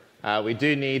We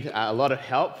do need a lot of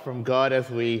help from God as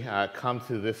we come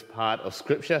to this part of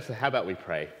Scripture, so how about we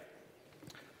pray?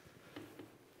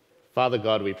 Father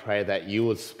God, we pray that you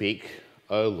would speak,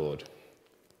 O Lord,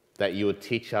 that you would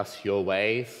teach us your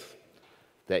ways,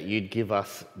 that you'd give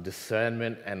us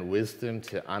discernment and wisdom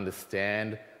to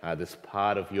understand this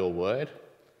part of your word,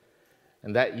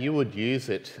 and that you would use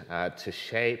it to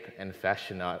shape and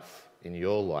fashion us in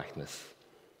your likeness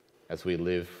as we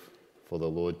live for the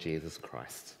Lord Jesus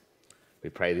Christ. We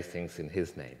pray these things in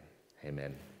his name.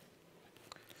 Amen.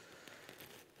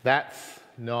 That's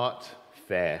not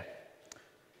fair.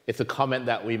 It's a comment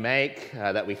that we make,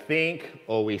 that we think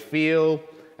or we feel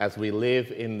as we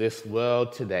live in this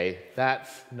world today. That's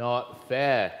not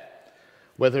fair.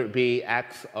 Whether it be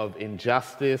acts of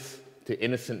injustice to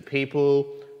innocent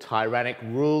people, tyrannic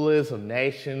rulers of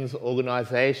nations,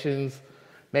 organizations,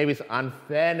 maybe it's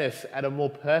unfairness at a more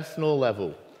personal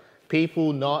level.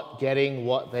 People not getting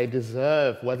what they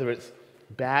deserve, whether it's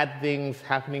bad things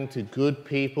happening to good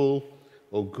people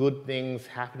or good things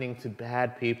happening to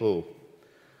bad people.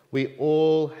 We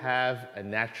all have a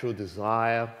natural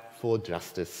desire for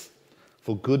justice,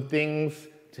 for good things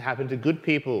to happen to good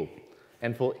people,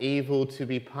 and for evil to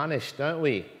be punished, don't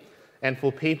we? And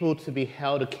for people to be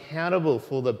held accountable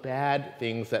for the bad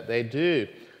things that they do,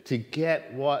 to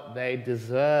get what they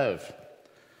deserve.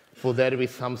 For there to be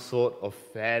some sort of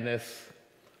fairness,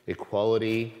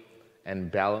 equality, and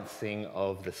balancing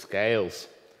of the scales.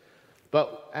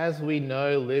 But as we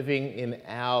know, living in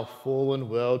our fallen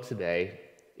world today,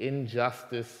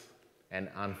 injustice and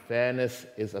unfairness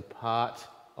is a part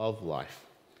of life.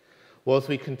 Well, as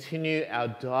we continue our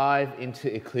dive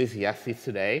into Ecclesiastes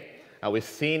today, we've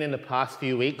seen in the past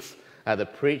few weeks the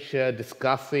preacher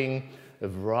discussing a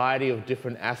variety of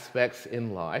different aspects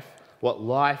in life, what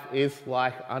life is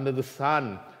like under the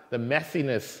sun, the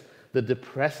messiness, the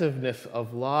depressiveness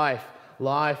of life,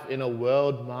 life in a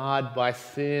world marred by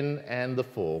sin and the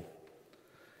fall.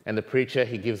 And the preacher,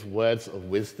 he gives words of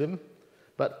wisdom,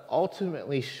 but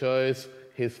ultimately shows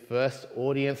his first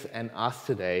audience and us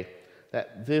today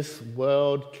that this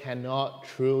world cannot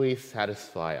truly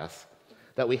satisfy us,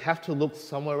 that we have to look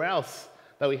somewhere else,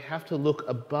 that we have to look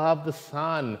above the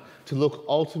sun, to look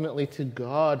ultimately to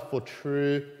God for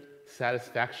true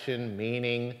satisfaction,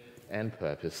 meaning, and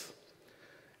purpose.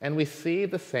 And we see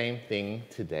the same thing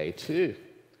today too,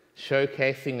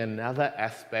 showcasing another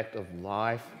aspect of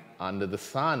life under the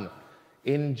sun: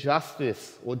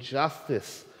 injustice or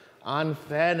justice,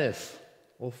 unfairness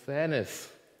or fairness,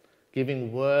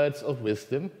 giving words of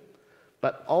wisdom,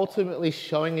 but ultimately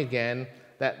showing again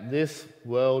that this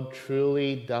world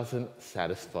truly doesn't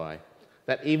satisfy,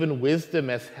 that even wisdom,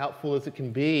 as helpful as it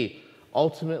can be,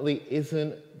 ultimately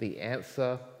isn't the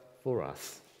answer for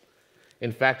us.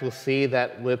 In fact, we'll see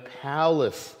that we're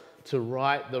powerless to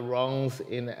right the wrongs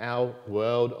in our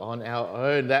world on our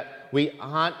own, that we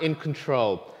aren't in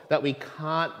control, that we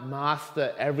can't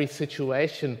master every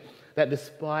situation, that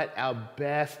despite our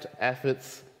best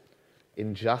efforts,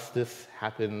 injustice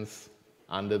happens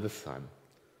under the sun.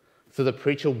 So the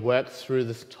preacher works through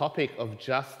this topic of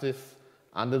justice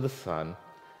under the sun,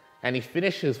 and he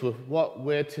finishes with what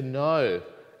we're to know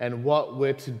and what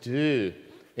we're to do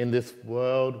in this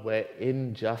world where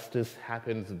injustice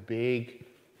happens big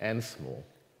and small.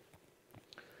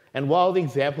 And while the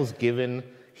examples given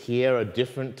here are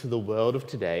different to the world of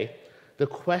today, the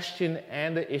question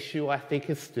and the issue, I think,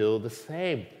 is still the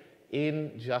same.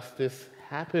 Injustice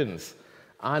happens.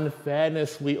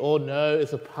 Unfairness, we all know,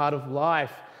 is a part of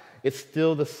life. It's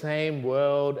still the same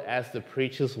world as the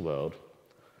preacher's world.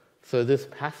 So this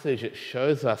passage, it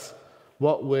shows us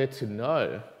what we're to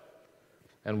know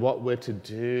and what we're to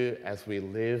do as we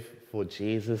live for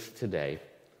Jesus today.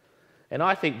 And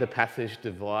I think the passage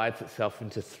divides itself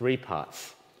into three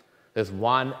parts. There's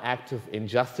one act of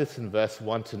injustice in verse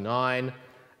 1 to 9,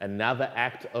 another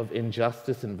act of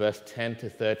injustice in verse 10 to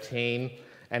 13,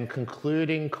 and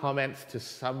concluding comments to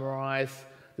summarize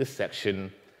this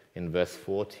section in verse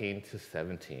 14 to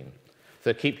 17.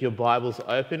 So keep your Bibles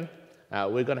open.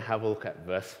 We're going to have a look at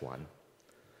verse 1.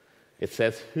 It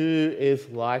says, "Who is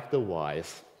like the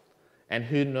wise, and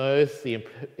who knows the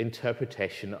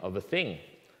interpretation of a thing?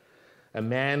 A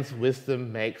man's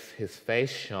wisdom makes his face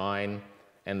shine,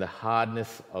 and the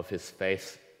hardness of his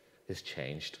face is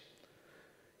changed."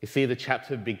 You see, the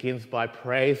chapter begins by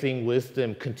praising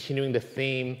wisdom, continuing the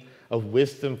theme of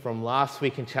wisdom from last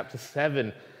week in chapter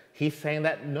 7. He's saying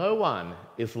that no one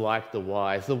is like the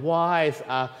wise. The wise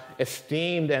are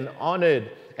esteemed and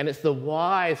honored, and it's the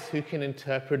wise who can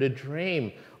interpret a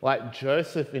dream, like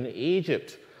Joseph in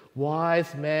Egypt,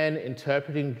 wise men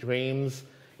interpreting dreams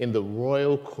in the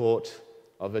royal court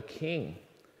of a king.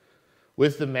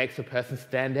 Wisdom makes a person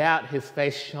stand out. His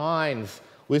face shines.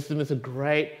 Wisdom is a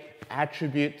great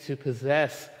attribute to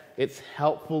possess. It's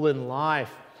helpful in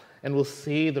life. And we'll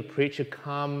see the preacher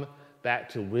come back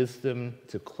to wisdom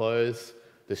to close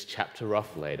this chapter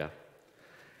off later.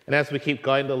 And as we keep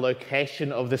going, the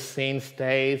location of the scene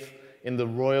stays in the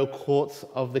royal courts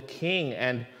of the king,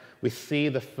 and we see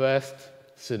the first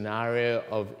scenario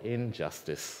of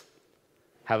injustice.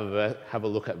 Have a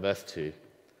look at verse 2.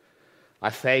 I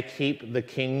say, keep the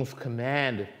king's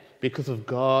command because of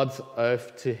God's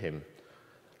oath to him.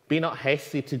 Be not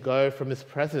hasty to go from his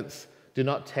presence. Do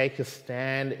not take a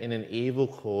stand in an evil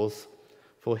cause,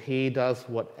 for he does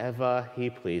whatever he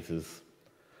pleases.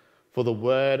 For the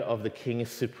word of the king is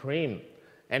supreme,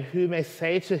 and who may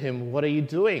say to him, what are you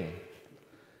doing?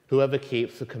 Whoever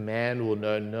keeps the command will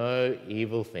know no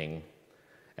evil thing,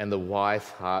 and the wise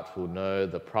heart will know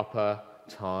the proper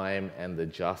time and the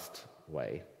just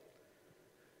way.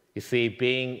 You see,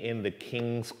 being in the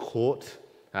king's court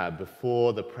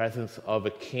before the presence of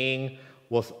a king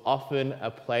was often a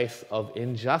place of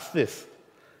injustice.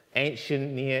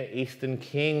 Ancient Near Eastern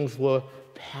kings were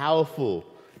powerful,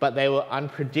 but they were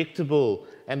unpredictable,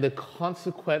 and the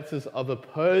consequences of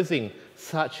opposing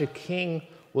such a king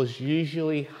was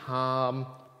usually harm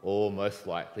or most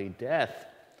likely death.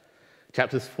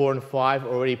 Chapters 4 and 5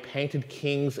 already painted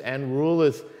kings and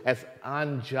rulers as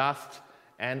unjust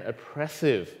and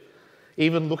oppressive.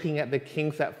 Even looking at the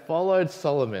kings that followed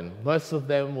Solomon, most of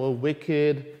them were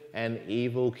wicked and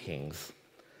evil kings.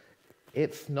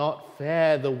 It's not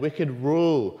fair. The wicked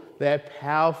rule. They're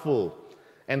powerful.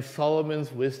 And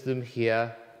Solomon's wisdom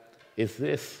here is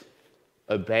this: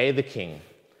 obey the king.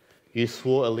 You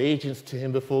swore allegiance to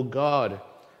him before God.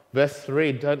 Verse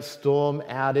 3, don't storm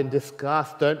out in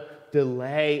disgust. Don't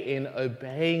delay in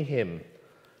obeying him.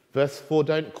 Verse 4,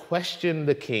 don't question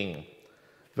the king.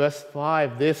 Verse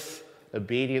 5, this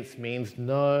obedience means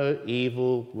no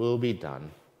evil will be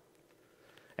done.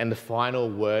 And the final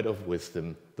word of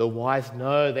wisdom: the wise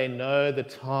know, they know the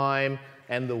time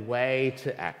and the way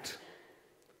to act.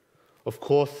 Of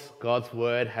course, God's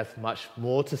word has much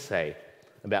more to say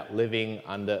about living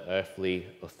under earthly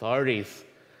authorities.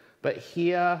 But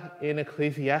here in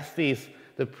Ecclesiastes,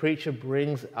 the preacher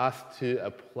brings us to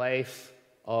a place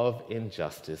of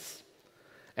injustice.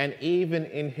 And even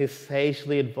in his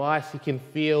sagely advice, you can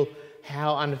feel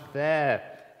how unfair,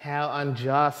 how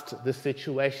unjust the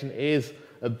situation is,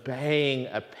 obeying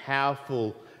a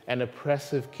powerful and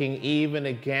oppressive king, even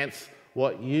against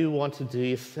what you want to do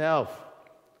yourself.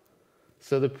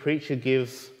 So the preacher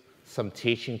gives some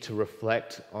teaching to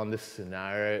reflect on this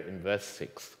scenario in verse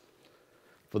 6.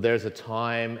 For there is a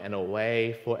time and a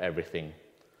way for everything,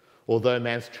 although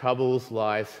man's troubles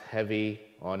lies heavy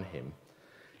on him.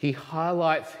 He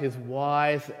highlights his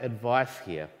wise advice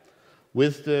here.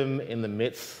 Wisdom in the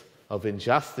midst of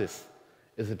injustice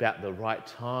is about the right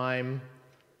time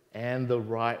and the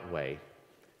right way.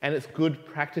 And it's good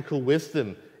practical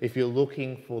wisdom if you're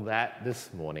looking for that this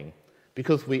morning.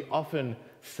 Because we often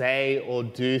say or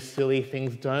do silly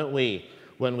things, don't we,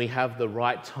 when we have the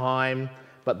right time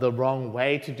but the wrong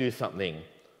way to do something,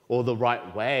 or the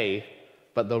right way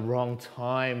but the wrong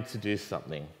time to do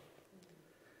something.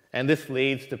 And this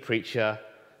leads the preacher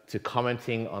to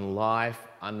commenting on life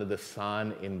under the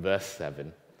sun in verse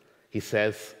 7. He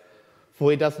says,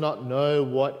 for he does not know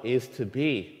what is to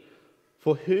be,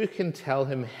 for who can tell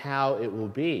him how it will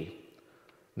be?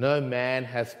 No man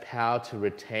has power to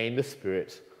retain the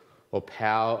spirit or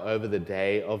power over the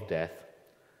day of death.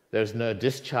 There is no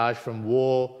discharge from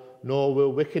war, nor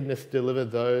will wickedness deliver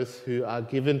those who are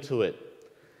given to it.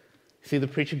 See, the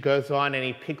preacher goes on and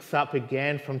he picks up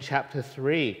again from chapter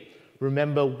 3.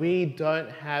 Remember, we don't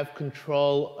have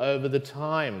control over the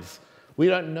times. We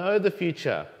don't know the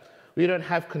future. We don't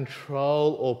have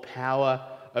control or power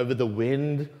over the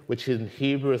wind, which in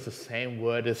Hebrew is the same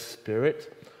word as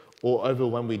spirit, or over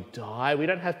when we die. We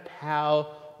don't have power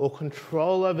or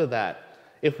control over that.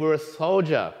 If we're a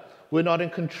soldier, we're not in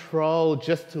control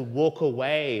just to walk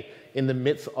away in the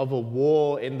midst of a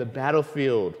war in the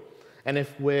battlefield. And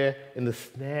if we're in the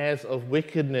snares of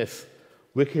wickedness,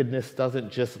 wickedness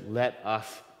doesn't just let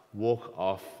us walk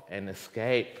off and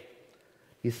escape.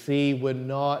 You see, we're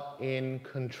not in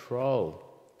control.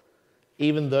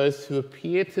 Even those who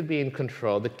appear to be in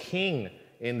control, the king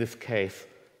in this case,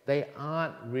 they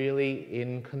aren't really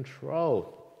in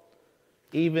control.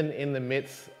 Even in the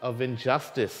midst of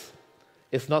injustice,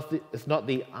 it's not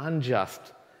the unjust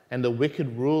and the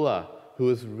wicked ruler who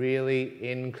is really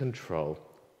in control.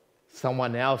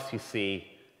 Someone else, you see,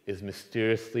 is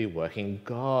mysteriously working.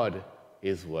 God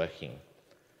is working.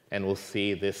 And we'll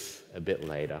see this a bit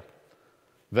later.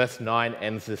 Verse 9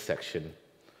 ends this section.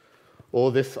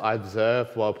 All this I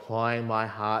observed while applying my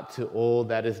heart to all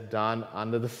that is done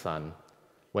under the sun,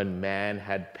 when man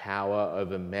had power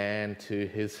over man to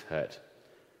his hurt.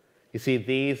 You see,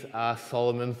 these are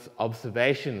Solomon's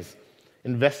observations,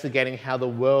 investigating how the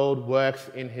world works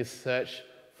in his search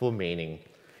for meaning.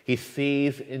 He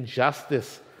sees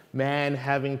injustice, man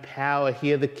having power,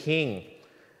 here the king,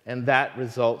 and that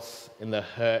results in the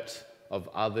hurt of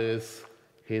others,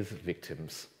 his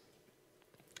victims.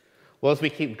 Well, as we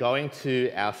keep going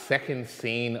to our second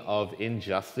scene of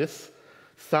injustice,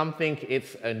 some think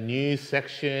it's a new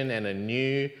section and a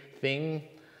new thing,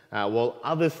 while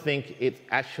others think it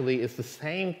actually is the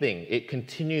same thing. It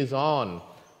continues on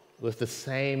with the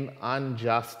same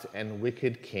unjust and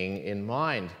wicked king in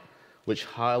mind, which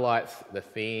highlights the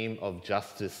theme of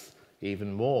justice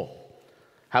even more.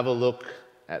 Have a look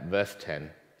at verse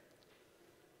 10.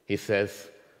 He says,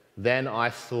 "Then I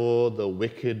saw the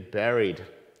wicked buried.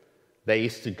 They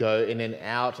used to go in and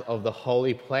out of the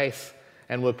holy place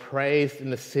and were praised in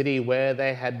the city where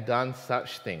they had done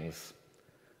such things.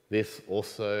 This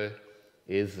also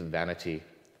is vanity."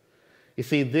 You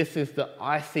see, this is the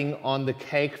icing on the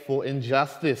cake for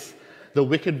injustice. The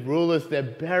wicked rulers, they're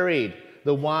buried.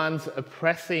 The ones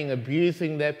oppressing,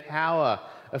 abusing their power,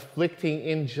 afflicting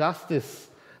injustice.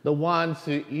 The ones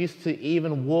who used to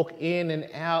even walk in and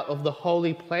out of the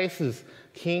holy places.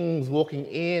 Kings walking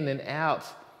in and out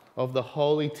of the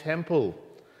holy temple.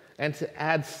 And to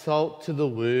add salt to the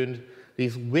wound,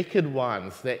 these wicked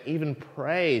ones, they're even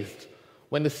praised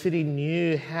when the city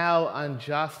knew how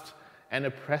unjust and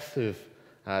oppressive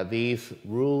these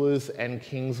rulers and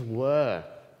kings were.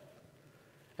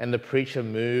 And the preacher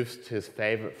moves to his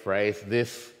favorite phrase,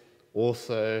 "This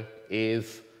also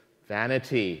is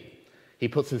vanity." He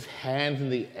puts his hands in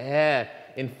the air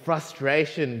in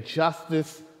frustration.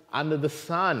 Justice under the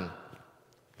sun.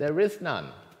 There is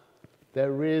none.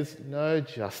 There is no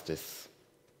justice.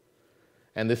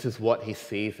 And this is what he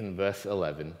sees in verse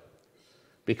 11.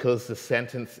 Because the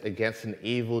sentence against an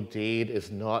evil deed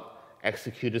is not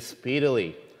executed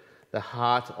speedily, the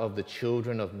heart of the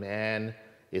children of man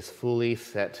is fully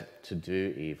set to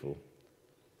do evil.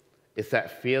 It's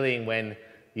that feeling when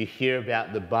you hear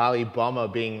about the Bali bomber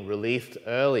being released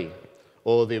early,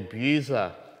 or the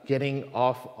abuser getting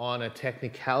off on a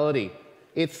technicality.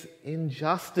 It's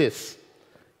injustice.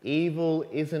 Evil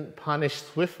isn't punished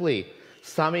swiftly.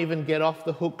 Some even get off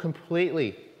the hook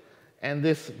completely. And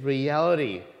this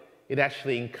reality, it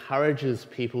actually encourages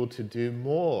people to do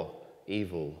more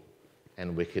evil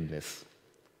and wickedness.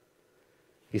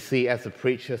 You see, as the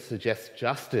preacher suggests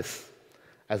justice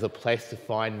as a place to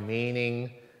find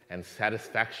meaning and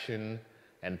satisfaction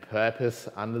and purpose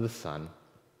under the sun,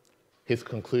 his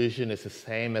conclusion is the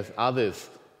same as others: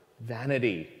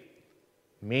 vanity,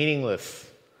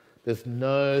 meaningless. There's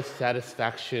no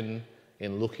satisfaction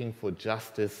in looking for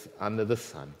justice under the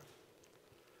sun.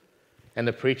 And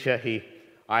the preacher,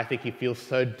 I think he feels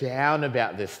so down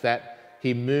about this that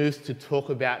he moves to talk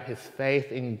about his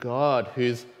faith in God,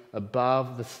 who's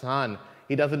above the sun.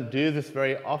 He doesn't do this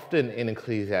very often in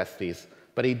Ecclesiastes,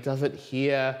 but he does it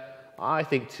here, I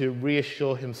think, to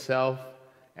reassure himself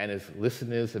and his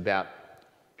listeners about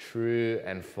true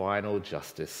and final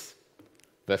justice.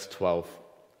 Verse 12.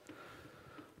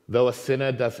 "Though a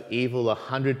sinner does evil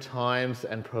 100 times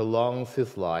and prolongs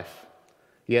his life,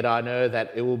 yet I know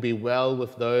that it will be well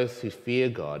with those who fear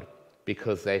God,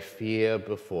 because they fear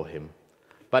before him.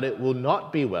 But it will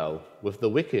not be well with the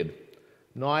wicked,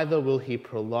 neither will he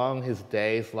prolong his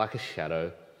days like a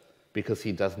shadow, because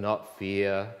he does not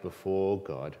fear before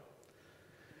God."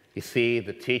 You see,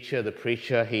 the teacher, the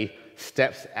preacher, he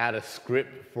steps out of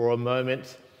script for a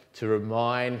moment to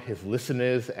remind his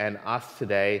listeners and us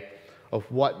today of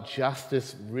what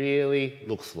justice really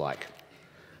looks like.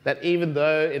 That even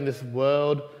though in this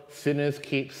world sinners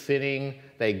keep sinning,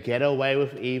 they get away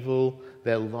with evil,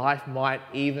 their life might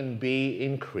even be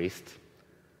increased,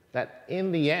 that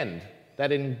in the end,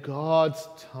 that in God's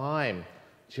time,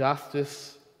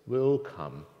 justice will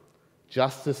come.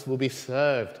 Justice will be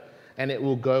served, and it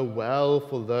will go well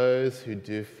for those who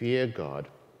do fear God.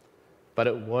 But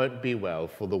it won't be well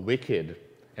for the wicked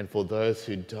and for those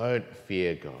who don't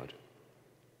fear God.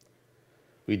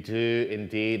 We do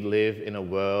indeed live in a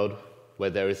world where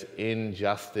there is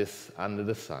injustice under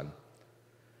the sun.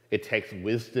 It takes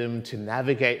wisdom to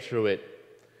navigate through it.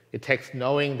 It takes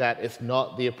knowing that it's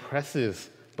not the oppressors,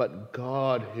 but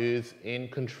God who's in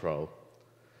control.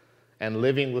 And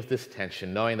living with this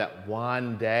tension, knowing that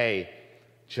one day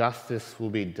justice will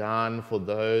be done for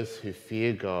those who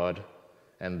fear God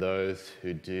and those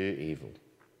who do evil.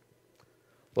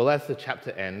 Well, as the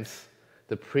chapter ends,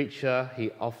 the preacher, he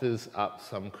offers up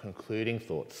some concluding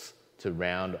thoughts to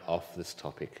round off this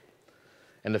topic.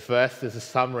 And the first is a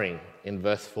summary in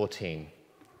verse 14.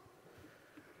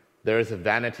 There is a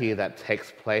vanity that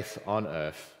takes place on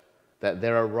earth, that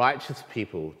there are righteous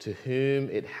people to whom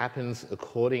it happens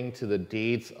according to the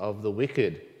deeds of the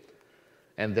wicked,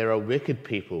 and there are wicked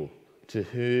people to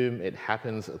whom it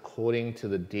happens according to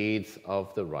the deeds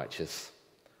of the righteous.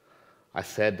 I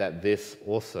said that this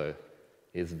also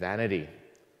is vanity.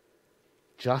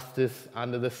 Justice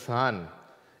under the sun.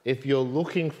 If you're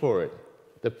looking for it,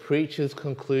 the preacher's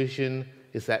conclusion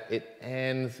is that it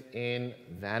ends in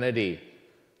vanity.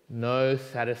 No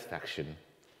satisfaction,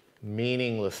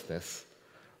 meaninglessness.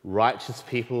 Righteous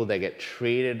people, they get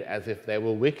treated as if they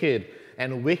were wicked,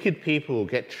 and wicked people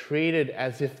get treated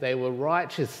as if they were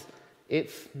righteous.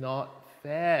 It's not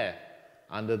fair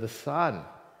under the sun.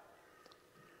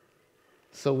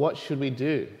 So what should we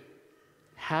do?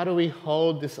 How do we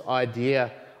hold this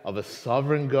idea of a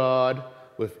sovereign God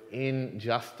with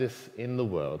injustice in the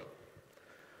world?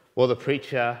 Well, the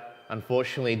preacher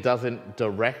unfortunately doesn't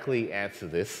directly answer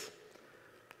this,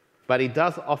 but he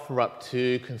does offer up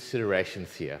two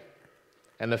considerations here.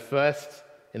 And the first,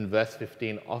 in verse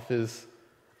 15, offers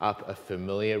up a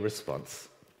familiar response.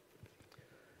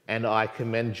 And I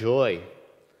commend joy,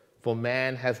 for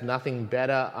man has nothing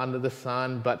better under the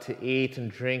sun but to eat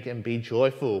and drink and be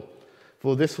joyful,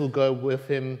 for this will go with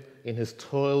him in his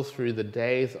toils through the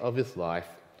days of his life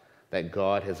that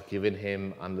God has given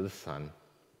him under the sun.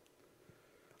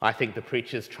 I think the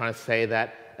preacher's trying to say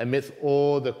that amidst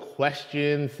all the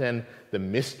questions and the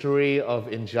mystery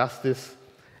of injustice,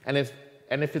 and if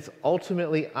it's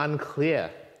ultimately unclear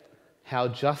how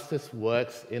justice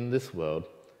works in this world,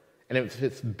 and if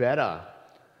it's better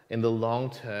in the long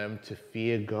term to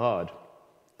fear God,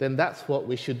 then that's what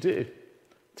we should do.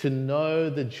 To know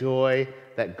the joy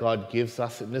that God gives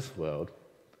us in this world,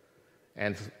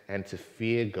 and to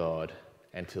fear God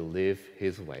and to live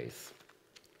his ways.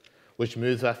 Which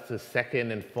moves us to the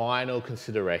second and final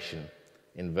consideration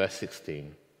in verse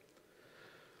 16.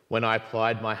 When I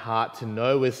applied my heart to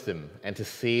know wisdom and to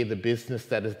see the business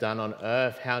that is done on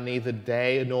earth, how neither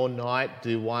day nor night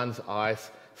do one's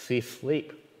eyes see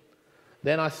sleep.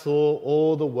 Then I saw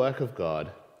all the work of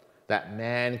God, that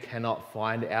man cannot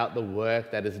find out the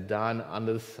work that is done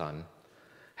under the sun.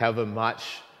 However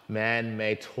much man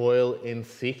may toil in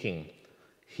seeking,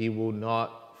 he will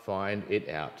not find it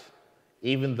out.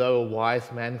 Even though a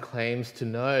wise man claims to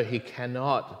know, he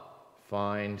cannot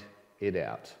find it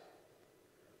out.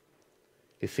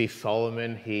 You see,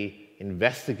 Solomon, he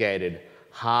investigated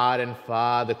hard and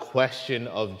far the question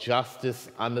of justice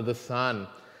under the sun.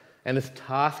 And this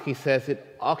task, he says,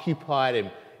 it occupied him.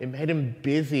 It made him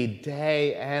busy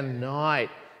day and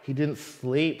night. He didn't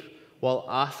sleep while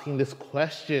asking this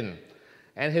question.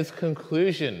 And his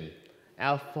conclusion,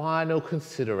 our final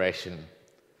consideration,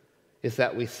 is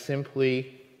that we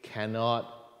simply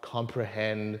cannot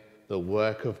comprehend the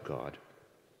work of God.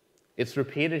 It's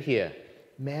repeated here.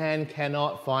 Man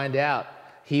cannot find out.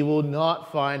 He will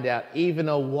not find out. Even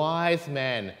a wise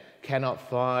man cannot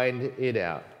find it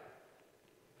out.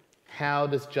 How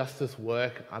does justice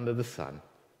work under the sun?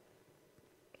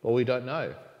 Well, we don't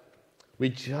know. We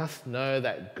just know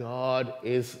that God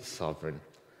is sovereign,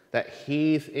 that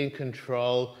he's in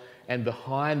control, and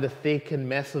behind the thick and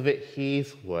mess of it,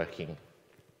 he's working.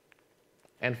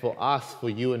 And for us, for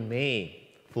you and me,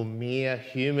 for mere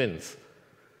humans,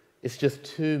 it's just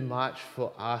too much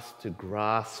for us to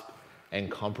grasp and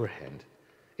comprehend.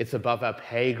 It's above our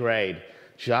pay grade.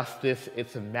 Justice,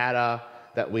 it's a matter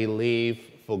that we leave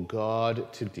for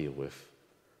God to deal with.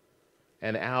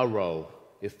 And our role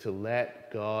is to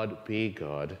let God be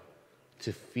God,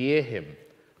 to fear him,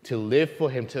 to live for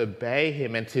him, to obey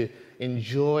him, and to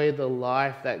enjoy the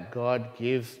life that God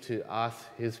gives to us,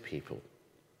 his people.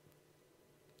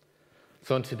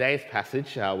 So in today's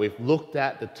passage, we've looked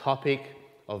at the topic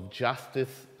of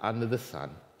justice under the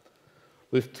sun.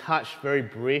 We've touched very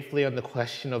briefly on the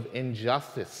question of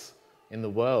injustice in the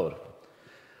world.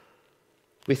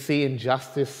 We see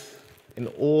injustice in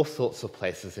all sorts of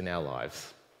places in our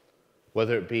lives,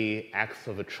 whether it be acts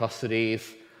of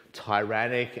atrocities,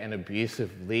 tyrannic and abusive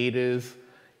leaders,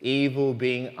 evil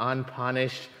being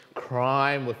unpunished,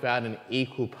 crime without an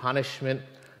equal punishment,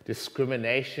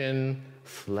 discrimination,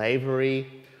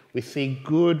 slavery. We see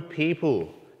good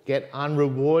people get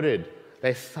unrewarded.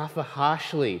 They suffer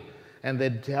harshly, and they're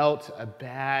dealt a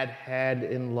bad hand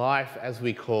in life, as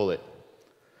we call it.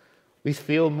 We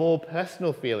feel more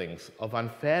personal feelings of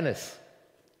unfairness.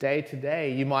 Day to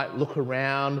day, you might look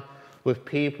around with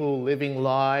people living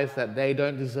lives that they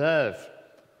don't deserve,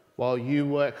 while you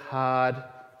work hard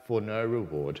for no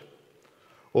reward,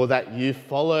 or that you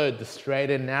followed the straight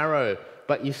and narrow,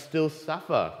 but you still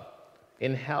suffer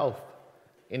in health,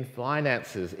 in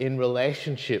finances, in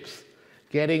relationships,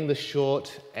 getting the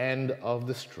short end of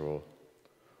the straw.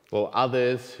 Or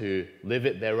others who live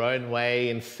it their own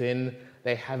way in sin,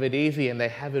 they have it easy and they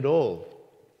have it all.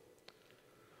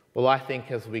 Well, I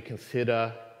think as we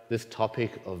consider this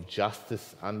topic of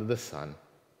justice under the sun,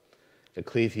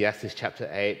 Ecclesiastes chapter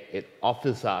 8, it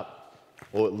offers up,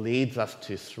 or it leads us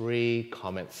to 3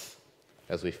 comments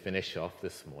as we finish off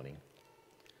this morning.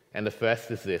 And the first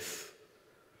is this: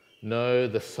 know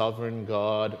the sovereign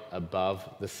God above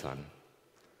the sun.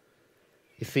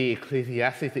 You see,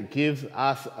 Ecclesiastes, it gives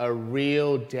us a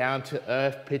real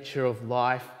down-to-earth picture of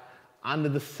life under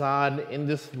the sun, in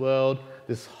this world,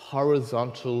 this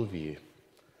horizontal view.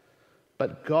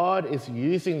 But God is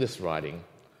using this writing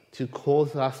to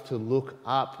cause us to look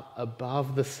up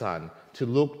above the sun, to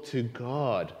look to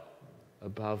God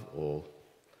above all.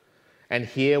 And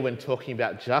here, when talking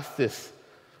about justice,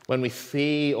 when we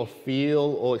see or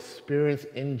feel or experience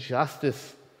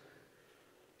injustice,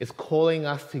 it's calling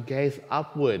us to gaze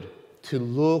upward, to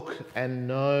look and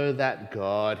know that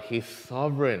God, He's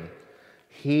sovereign,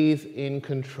 He's in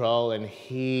control, and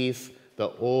He's the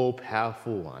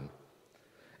all-powerful one.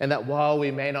 And that while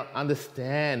we may not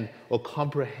understand or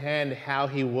comprehend how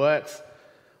He works,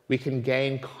 we can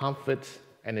gain comfort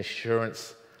and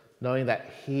assurance knowing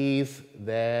that He's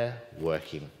there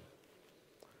working.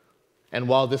 And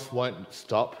while this won't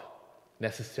stop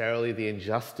necessarily the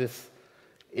injustice,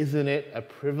 isn't it a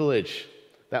privilege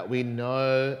that we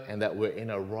know and that we're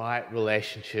in a right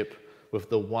relationship with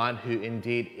the one who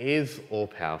indeed is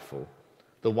all-powerful,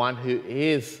 the one who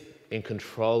is in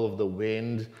control of the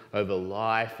wind, over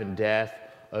life and death,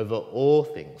 over all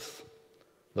things,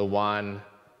 the one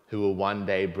who will one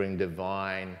day bring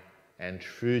divine and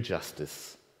true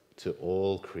justice to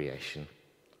all creation.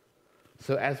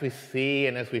 So as we see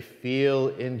and as we feel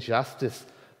injustice,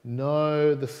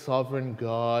 know the sovereign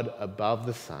God above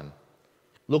the sun.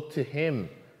 Look to Him,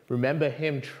 remember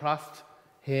Him, trust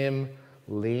Him,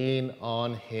 lean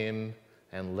on Him,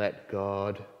 and let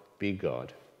God be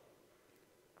God.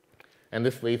 And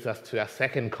this leads us to our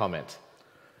second comment.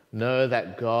 Know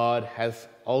that God has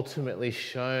ultimately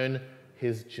shown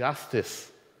His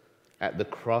justice at the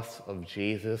cross of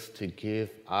Jesus to give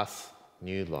us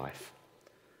new life.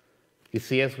 You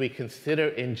see, as we consider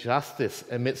injustice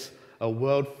amidst a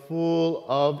world full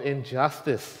of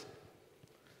injustice,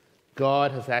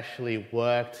 God has actually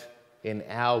worked in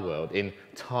our world, in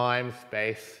time,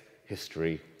 space,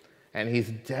 history, and He's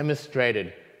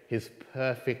demonstrated His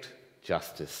perfect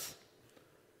justice.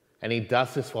 And He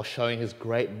does this while showing His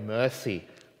great mercy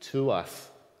to us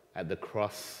at the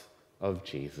cross of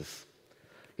Jesus.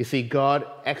 You see, God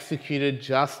executed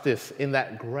justice in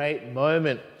that great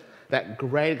moment, that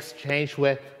great exchange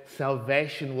where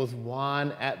salvation was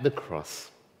won at the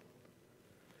cross.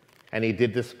 And He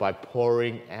did this by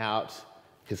pouring out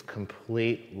His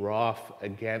complete wrath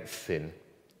against sin.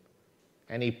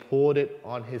 And He poured it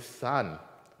on His Son,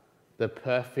 the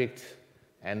perfect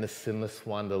and the sinless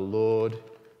one, the Lord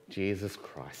Jesus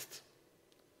Christ.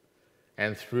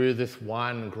 And through this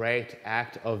one great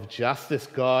act of justice,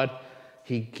 God,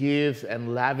 He gives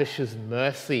and lavishes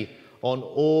mercy on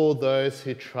all those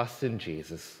who trust in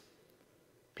Jesus.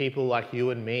 People like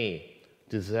you and me,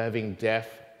 deserving death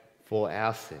for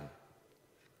our sin.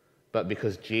 But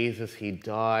because Jesus, He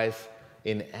dies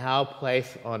in our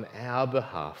place on our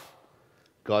behalf,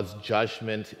 God's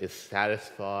judgment is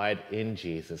satisfied in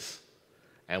Jesus,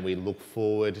 and we look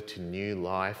forward to new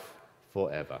life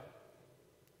forever.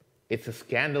 It's a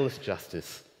scandalous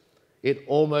justice. It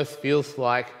almost feels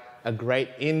like a great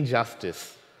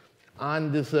injustice.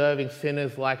 Undeserving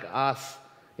sinners like us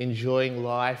enjoying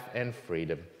life and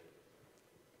freedom.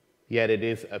 Yet it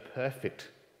is a perfect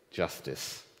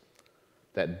justice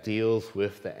that deals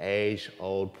with the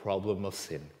age-old problem of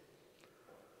sin.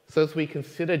 So as we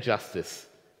consider justice,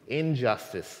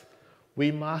 injustice,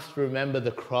 we must remember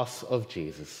the cross of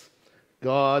Jesus,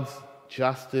 God's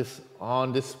justice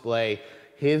on display,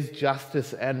 His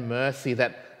justice and mercy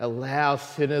that allows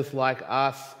sinners like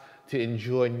us to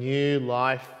enjoy new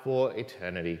life for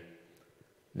eternity.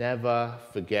 Never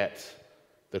forget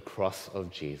the cross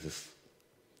of Jesus,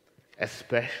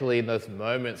 especially in those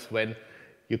moments when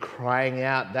you're crying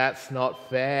out, "That's not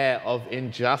fair," of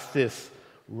injustice.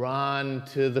 Run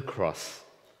to the cross.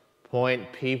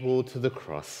 Point people to the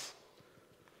cross.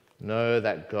 Know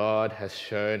that God has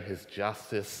shown His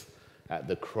justice at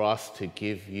the cross to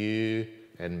give you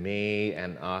and me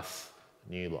and us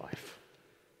new life.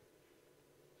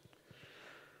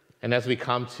 And as we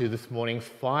come to this morning's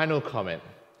final comment,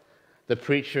 The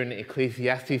preacher in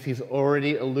Ecclesiastes, he's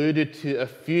already alluded to a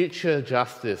future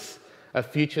justice, a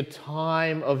future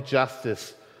time of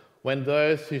justice, when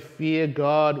those who fear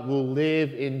God will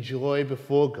live in joy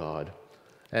before God,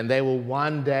 and they will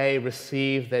one day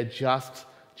receive their just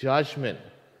judgment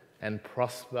and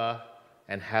prosper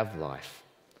and have life.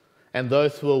 And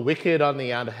those who are wicked, on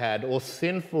the other hand, or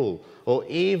sinful or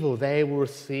evil, they will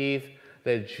receive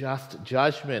their just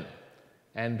judgment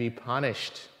and be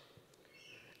punished.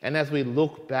 And as we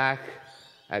look back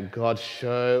at God's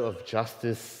show of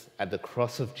justice at the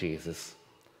cross of Jesus,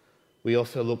 we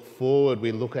also look forward,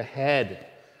 we look ahead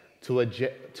to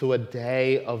a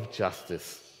day of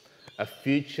justice, a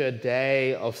future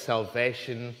day of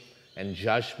salvation and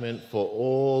judgment for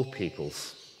all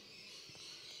peoples.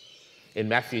 In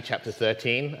Matthew chapter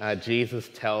 13, Jesus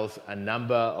tells a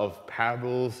number of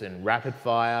parables in rapid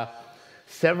fire,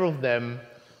 several of them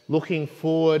looking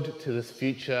forward to this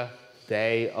future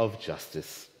day of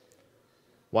justice.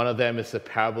 One of them is the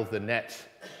parable of the net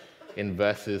in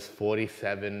verses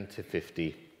 47 to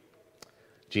 50.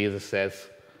 Jesus says,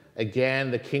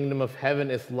 "Again, the kingdom of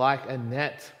heaven is like a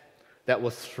net that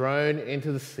was thrown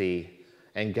into the sea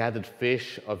and gathered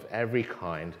fish of every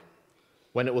kind.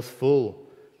 When it was full,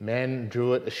 men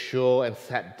drew it ashore and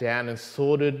sat down and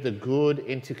sorted the good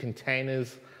into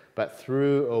containers, but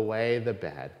threw away the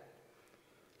bad.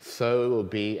 So it will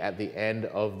be at the end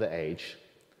of the age.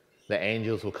 The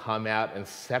angels will come out and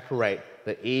separate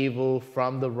the evil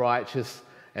from the righteous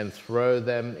and throw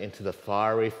them into the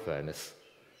fiery furnace.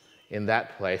 In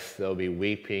that place there will be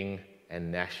weeping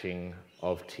and gnashing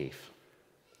of teeth."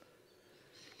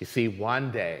 You see, one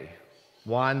day,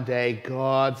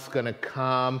 God's going to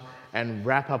come and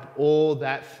wrap up all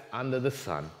that's under the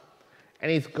sun.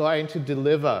 And he's going to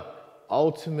deliver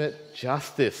ultimate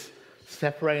justice,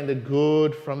 separating the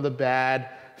good from the bad,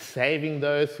 saving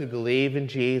those who believe in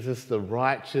Jesus, the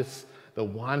righteous, the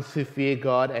ones who fear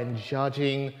God, and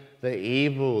judging the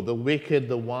evil, the wicked,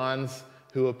 the ones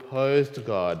who opposed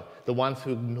God, the ones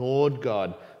who ignored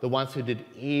God, the ones who did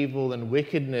evil and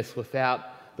wickedness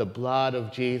without the blood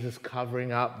of Jesus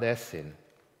covering up their sin.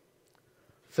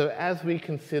 So as we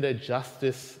consider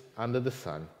justice under the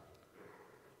sun,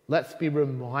 let's be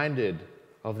reminded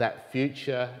of that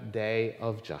future day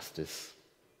of justice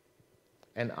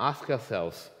and ask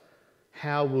ourselves,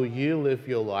 how will you live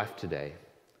your life today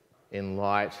in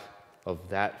light of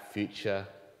that future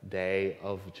day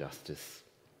of justice?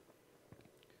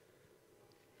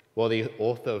 Well, the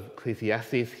author of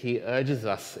Ecclesiastes, he urges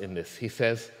us in this. He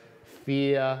says,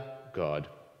 fear God.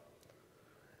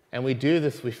 And we do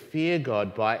this, we fear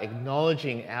God by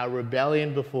acknowledging our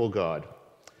rebellion before God,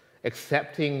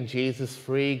 accepting Jesus'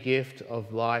 free gift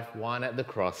of life won at the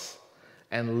cross,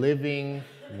 and living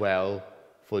well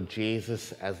for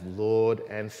Jesus as Lord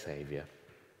and Savior.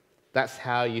 That's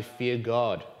how you fear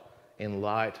God in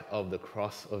light of the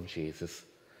cross of Jesus.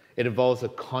 It involves a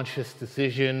conscious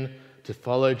decision to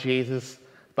follow Jesus,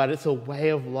 but it's a way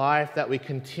of life that we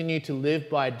continue to live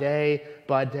by day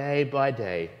by day by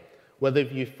day. Whether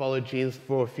you follow Jesus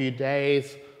for a few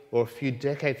days or a few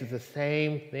decades, it's the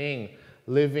same thing.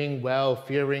 Living well,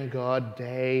 fearing God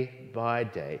day by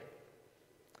day.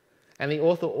 And the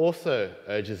author also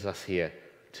urges us here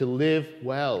to live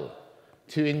well,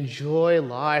 to enjoy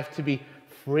life, to be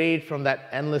freed from that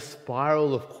endless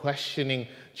spiral of questioning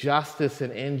justice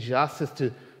and injustice,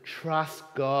 to trust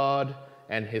God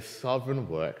and his sovereign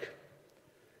work,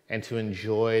 and to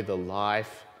enjoy the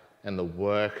life and the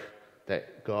work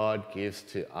that God gives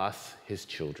to us, his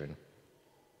children.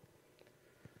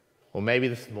 Or maybe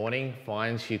this morning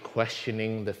finds you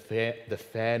questioning the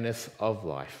fairness of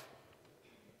life.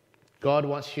 God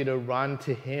wants you to run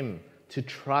to him, to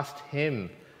trust him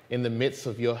in the midst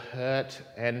of your hurt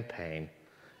and pain.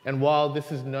 And while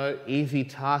this is no easy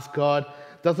task, God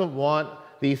doesn't want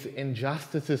these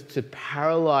injustices to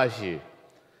paralyze you.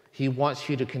 He wants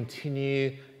you to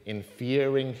continue in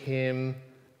fearing him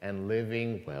and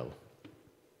living well.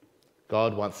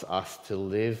 God wants us to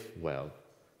live well,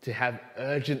 to have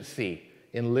urgency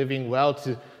in living well,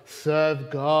 to serve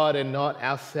God and not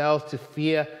ourselves, to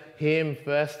fear him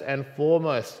first and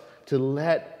foremost, to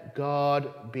let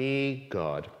God be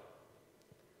God.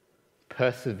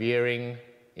 Persevering,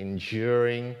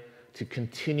 enduring, to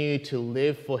continue to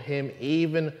live for him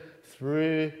even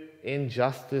through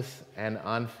injustice and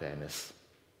unfairness.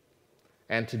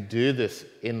 And to do this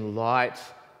in light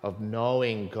of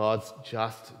knowing God's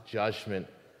just judgment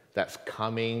that's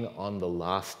coming on the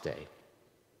last day.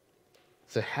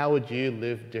 So how would you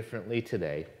live differently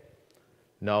today,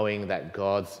 knowing that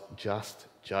God's just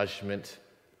judgment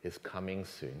is coming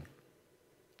soon?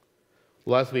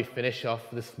 Well, as we finish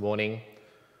off this morning,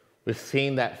 We've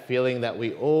seen that feeling that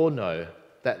we all know,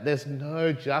 that there's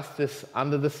no justice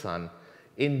under the sun.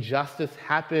 Injustice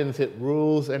happens, it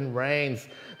rules and reigns,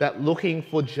 that looking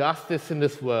for justice in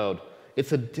this world,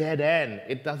 it's a dead end,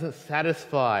 it doesn't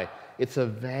satisfy, it's a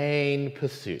vain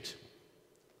pursuit.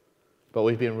 But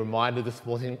we've been reminded this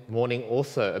morning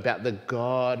also about the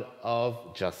God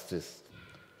of justice.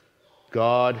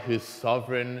 God who's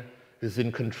sovereign, who's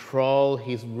in control,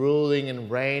 he's ruling and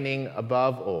reigning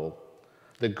above all.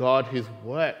 The God who's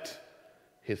worked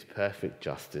his perfect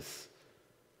justice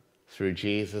through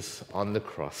Jesus on the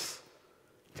cross,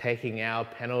 taking our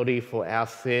penalty for our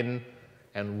sin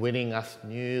and winning us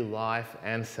new life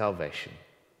and salvation.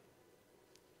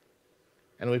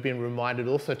 And we've been reminded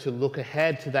also to look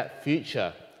ahead to that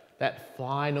future, that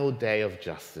final day of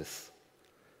justice,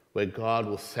 where God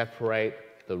will separate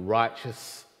the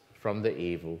righteous from the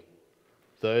evil,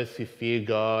 those who fear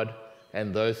God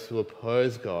and those who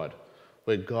oppose God,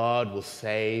 where God will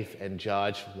save and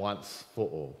judge once for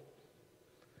all.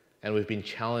 And we've been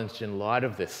challenged in light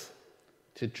of this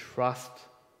to trust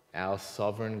our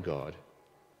sovereign God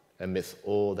amidst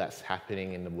all that's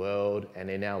happening in the world and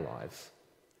in our lives,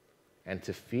 and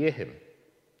to fear him,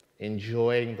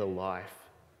 enjoying the life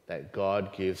that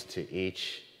God gives to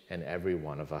each and every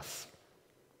one of us.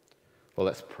 Well,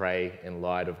 let's pray in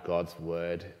light of God's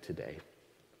word today.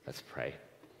 Let's pray.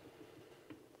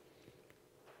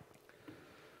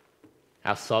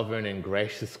 Our sovereign and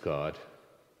gracious God,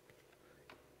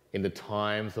 in the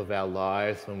times of our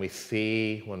lives when we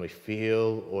see, when we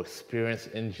feel or experience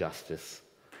injustice,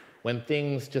 when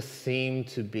things just seem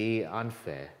to be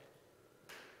unfair,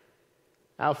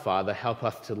 our Father, help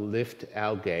us to lift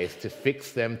our gaze, to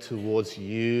fix them towards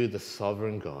you, the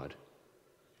sovereign God.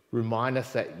 Remind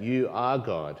us that you are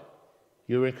God,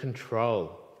 you're in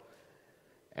control,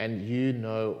 and you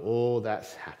know all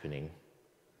that's happening.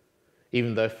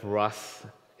 Even though for us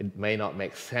it may not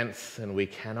make sense and we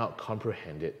cannot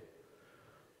comprehend it,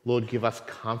 Lord, give us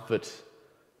comfort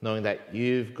knowing that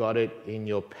you've got it in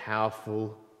your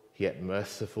powerful yet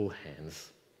merciful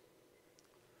hands.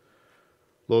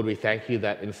 Lord, we thank you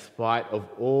that in spite of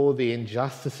all the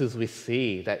injustices we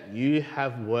see, that you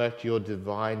have worked your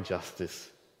divine justice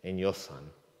in your Son,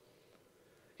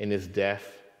 in his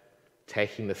death,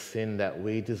 taking the sin that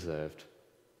we deserved,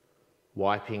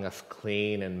 wiping us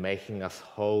clean and making us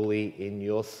holy in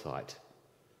your sight.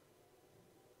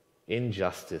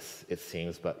 Injustice, it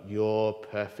seems, but your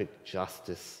perfect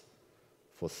justice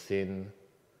for sin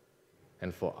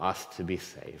and for us to be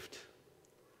saved.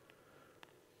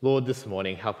 Lord, this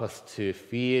morning, help us to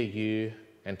fear you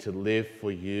and to live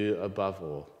for you above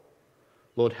all.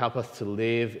 Lord, help us to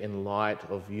live in light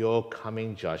of your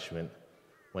coming judgment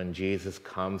when Jesus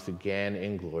comes again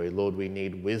in glory. Lord, we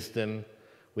need wisdom.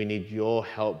 We need your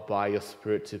help by your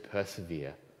Spirit to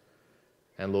persevere.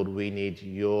 And Lord, we need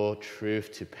your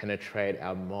truth to penetrate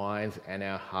our minds and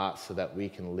our hearts so that we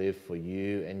can live for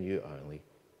you and you only.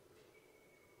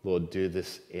 Lord, do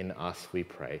this in us, we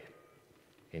pray.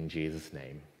 In Jesus'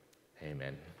 name,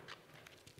 amen.